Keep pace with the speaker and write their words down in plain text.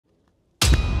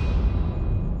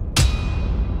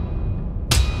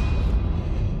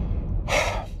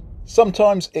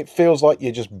Sometimes it feels like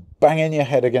you're just banging your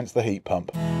head against the heat pump.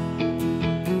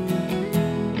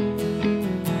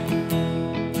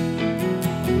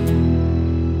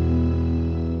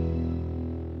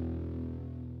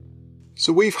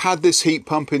 So we've had this heat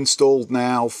pump installed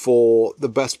now for the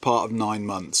best part of 9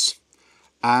 months.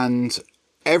 And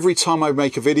every time I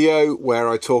make a video where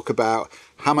I talk about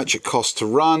how much it costs to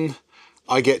run,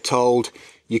 I get told,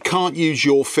 you can't use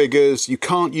your figures, you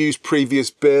can't use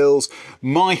previous bills,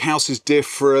 my house is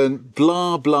different,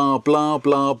 blah, blah, blah,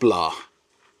 blah, blah.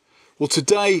 Well,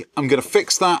 today I'm going to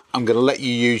fix that. I'm going to let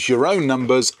you use your own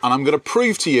numbers, and I'm going to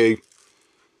prove to you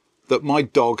that my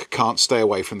dog can't stay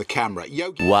away from the camera.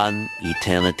 Yogi. One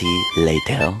eternity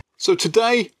later. So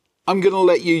today I'm going to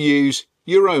let you use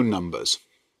your own numbers.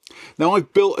 Now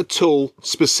I've built a tool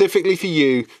specifically for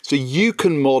you so you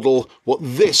can model what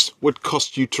this would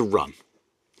cost you to run.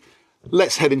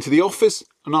 Let's head into the office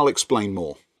and I'll explain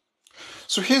more.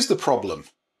 So here's the problem.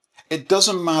 It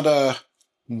doesn't matter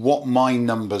what my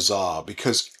numbers are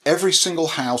because every single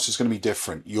house is going to be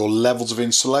different. Your levels of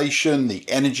insulation, the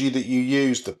energy that you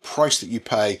use, the price that you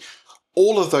pay,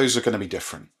 all of those are going to be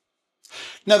different.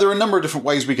 Now there are a number of different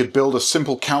ways we could build a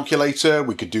simple calculator.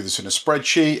 We could do this in a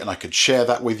spreadsheet and I could share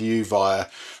that with you via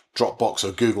Dropbox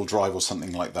or Google Drive or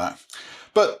something like that.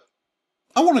 But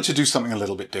I wanted to do something a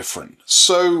little bit different.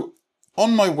 So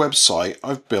on my website,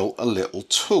 I've built a little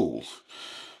tool.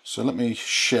 So let me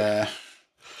share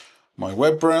my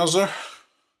web browser.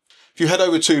 If you head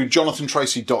over to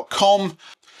jonathantracy.com,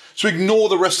 so ignore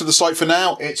the rest of the site for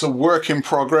now, it's a work in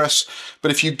progress.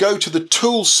 But if you go to the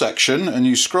tools section and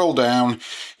you scroll down,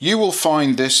 you will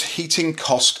find this heating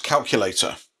cost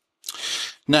calculator.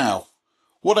 Now,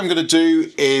 what I'm going to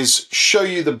do is show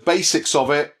you the basics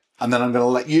of it, and then I'm going to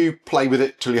let you play with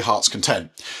it till your heart's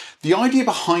content. The idea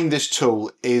behind this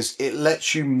tool is it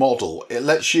lets you model, it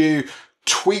lets you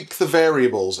tweak the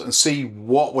variables and see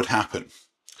what would happen.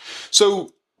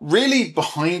 So really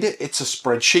behind it, it's a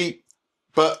spreadsheet,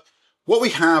 but what we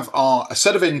have are a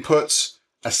set of inputs,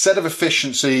 a set of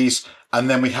efficiencies, and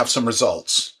then we have some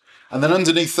results. And then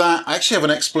underneath that, I actually have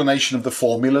an explanation of the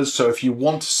formulas. So if you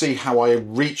want to see how I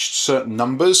reached certain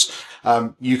numbers,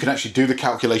 you can actually do the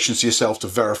calculations yourself to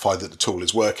verify that the tool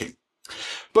is working.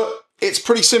 But it's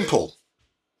pretty simple.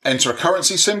 Enter a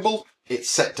currency symbol. It's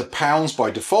set to pounds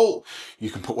by default. You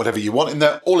can put whatever you want in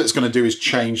there. All it's going to do is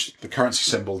change the currency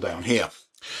symbol down here.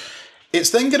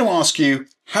 It's then going to ask you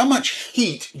how much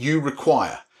heat you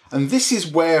require. And this is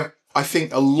where I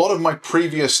think a lot of my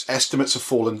previous estimates have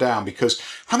fallen down, because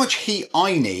how much heat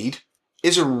I need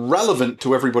is irrelevant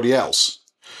to everybody else.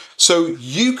 So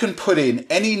you can put in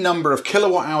any number of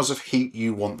kilowatt hours of heat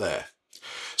you want there.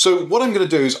 So what I'm going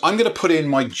to do is I'm going to put in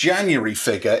my January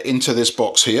figure into this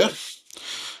box here.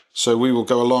 So we will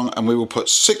go along and we will put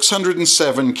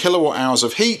 607 kilowatt hours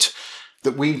of heat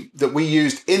that we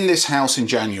used in this house in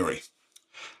January.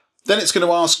 Then it's going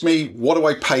to ask me, what do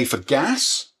I pay for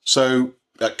gas? So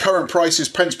at current prices,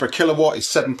 pence per kilowatt is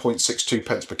 7.62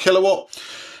 pence per kilowatt.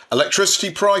 Electricity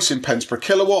price in pence per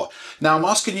kilowatt. Now I'm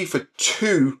asking you for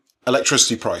two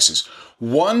electricity prices.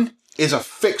 One is a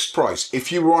fixed price.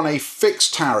 If you were on a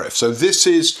fixed tariff, so this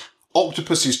is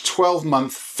Octopus's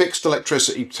 12-month fixed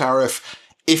electricity tariff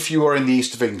if you are in the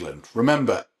east of England.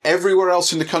 Remember, everywhere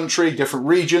else in the country, different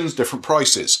regions, different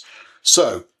prices.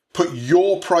 So put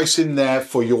your price in there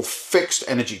for your fixed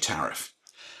energy tariff.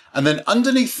 And then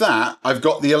underneath that, I've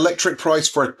got the electric price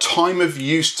for a time of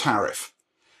use tariff.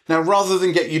 Now, rather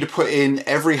than get you to put in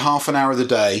every half an hour of the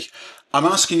day, I'm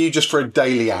asking you just for a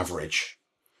daily average.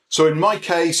 So in my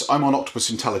case, I'm on Octopus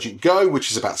Intelligent Go, which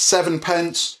is about 7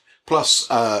 pence, plus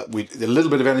a little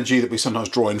bit of energy that we sometimes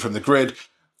draw in from the grid.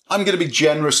 I'm going to be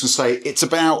generous and say it's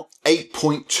about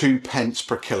 8.2 pence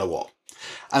per kilowatt.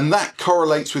 And that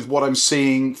correlates with what I'm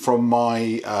seeing from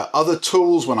my other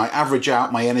tools. When I average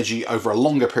out my energy over a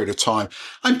longer period of time,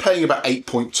 I'm paying about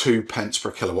 8.2 pence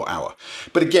per kilowatt hour.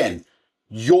 But again,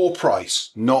 your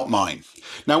price, not mine.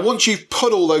 Now, once you've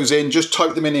put all those in, just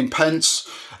type them in pence.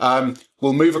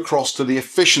 We'll move across to the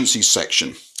efficiencies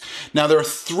section. Now, there are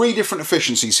 3 different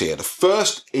efficiencies here. The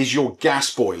first is your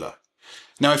gas boiler.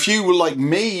 Now, if you were like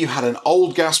me, you had an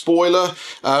old gas boiler,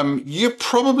 you're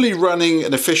probably running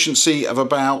an efficiency of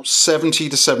about 70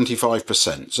 to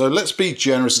 75%. So let's be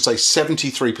generous and say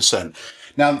 73%.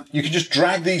 Now, you can just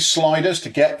drag these sliders to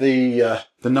get the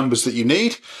numbers that you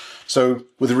need. So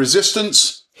with the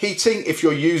resistance heating, if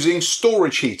you're using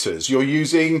storage heaters, you're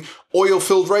using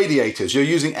oil-filled radiators, you're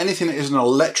using anything that is an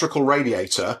electrical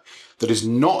radiator that is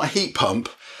not a heat pump,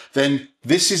 then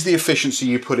this is the efficiency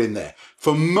you put in there.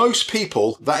 For most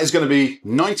people, that is going to be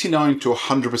 99 to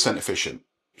 100% efficient.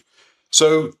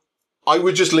 So I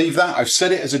would just leave that. I've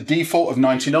set it as a default of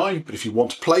 99, but if you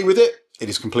want to play with it, it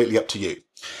is completely up to you.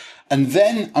 And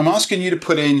then I'm asking you to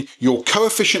put in your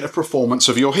coefficient of performance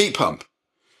of your heat pump.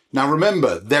 Now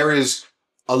remember, there is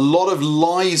a lot of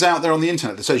lies out there on the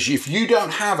internet that says if you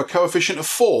don't have a coefficient of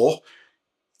 4,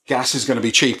 gas is going to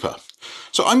be cheaper.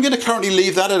 So I'm going to currently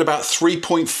leave that at about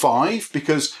 3.5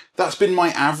 because that's been my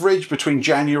average between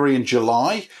January and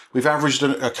July. We've averaged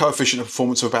a coefficient of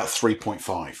performance of about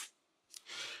 3.5.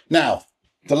 Now,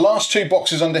 the last two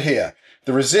boxes under here,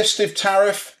 the resistive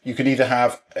tariff, you can either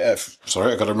have,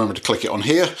 sorry, I've got to remember to click it on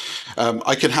here.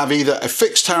 I can have either a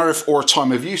fixed tariff or a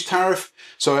time of use tariff.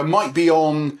 So it might be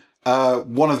on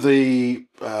one of the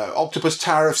octopus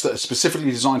tariffs that are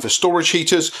specifically designed for storage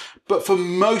heaters. But for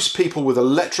most people with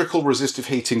electrical resistive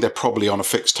heating, they're probably on a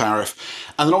fixed tariff.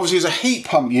 And then obviously as a heat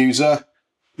pump user,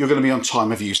 you're going to be on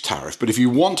time of use tariff. But if you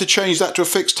want to change that to a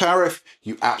fixed tariff,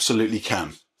 you absolutely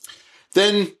can.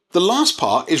 Then the last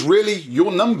part is really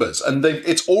your numbers, and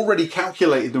it's already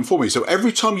calculated them for me. So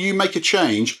every time you make a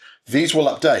change, these will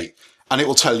update and it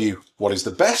will tell you what is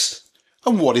the best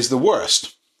and what is the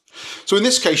worst. So in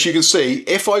this case, you can see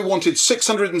if I wanted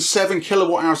 607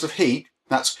 kilowatt hours of heat,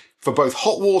 that's for both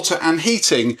hot water and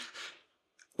heating,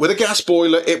 with a gas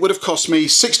boiler, it would have cost me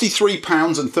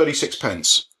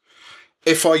 £63.36.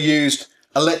 If I used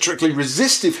electrically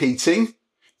resistive heating,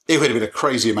 it would have been a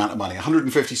crazy amount of money,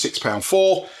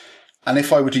 £156.04. And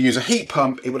if I were to use a heat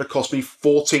pump, it would have cost me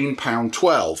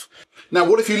 £14.12. Now,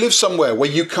 what if you live somewhere where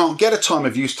you can't get a time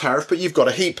of use tariff, but you've got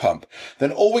a heat pump?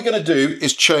 Then all we're going to do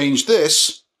is change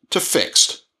this to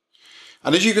fixed.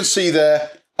 And as you can see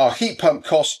there, our heat pump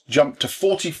cost jumped to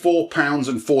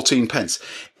 £44.14.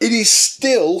 It is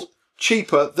still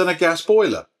cheaper than a gas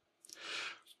boiler.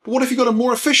 But what if you've got a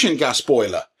more efficient gas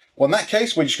boiler? Well, in that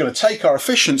case, we're just going to take our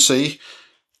efficiency.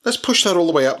 Let's push that all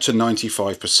the way up to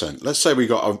 95%. Let's say we've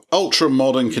got an ultra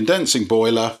modern condensing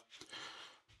boiler.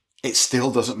 It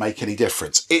still doesn't make any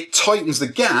difference. It tightens the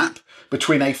gap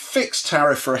between a fixed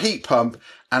tariff for a heat pump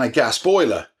and a gas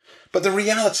boiler. But the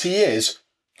reality is,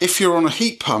 if you're on a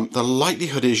heat pump, the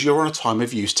likelihood is you're on a time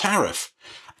of use tariff,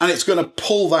 and it's going to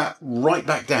pull that right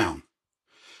back down.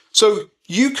 So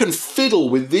you can fiddle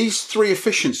with these three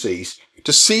efficiencies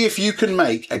to see if you can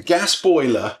make a gas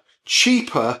boiler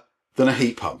cheaper than a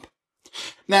heat pump.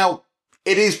 Now,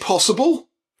 it is possible,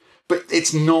 but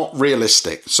it's not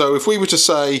realistic. So if we were to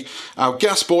say our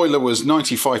gas boiler was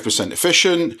 95%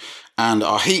 efficient and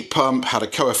our heat pump had a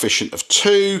coefficient of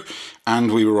 2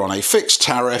 and we were on a fixed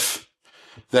tariff,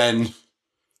 then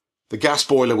the gas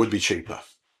boiler would be cheaper.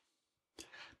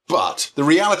 But the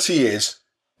reality is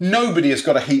nobody has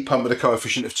got a heat pump with a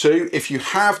coefficient of 2. If you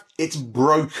have, it's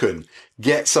broken.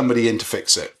 Get somebody in to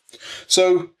fix it.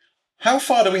 So how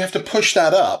far do we have to push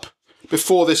that up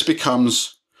before this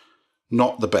becomes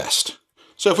not the best?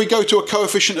 So if we go to a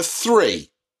coefficient of 3,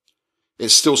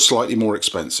 it's still slightly more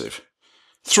expensive.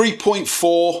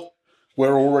 3.4,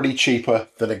 we're already cheaper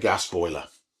than a gas boiler.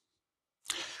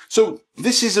 So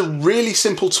this is a really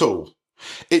simple tool.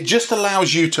 It just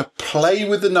allows you to play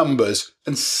with the numbers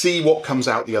and see what comes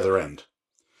out the other end.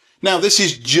 Now, this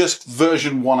is just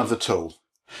version 1 of the tool.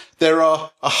 There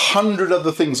are 100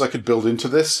 other things I could build into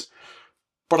this,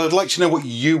 but I'd like to know what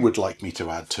you would like me to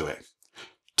add to it.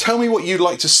 Tell me what you'd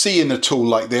like to see in a tool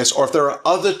like this, or if there are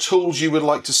other tools you would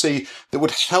like to see that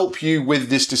would help you with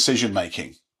this decision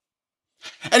making.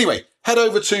 Anyway, head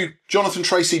over to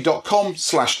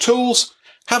jonathantracy.com/tools,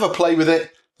 have a play with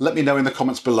it. Let me know in the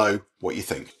comments below what you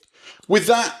think. With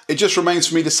that, it just remains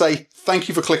for me to say thank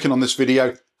you for clicking on this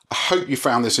video. I hope you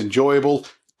found this enjoyable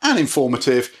and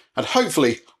informative, and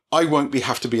hopefully I won't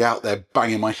have to be out there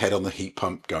banging my head on the heat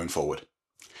pump going forward.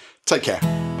 Take care.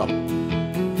 Bye.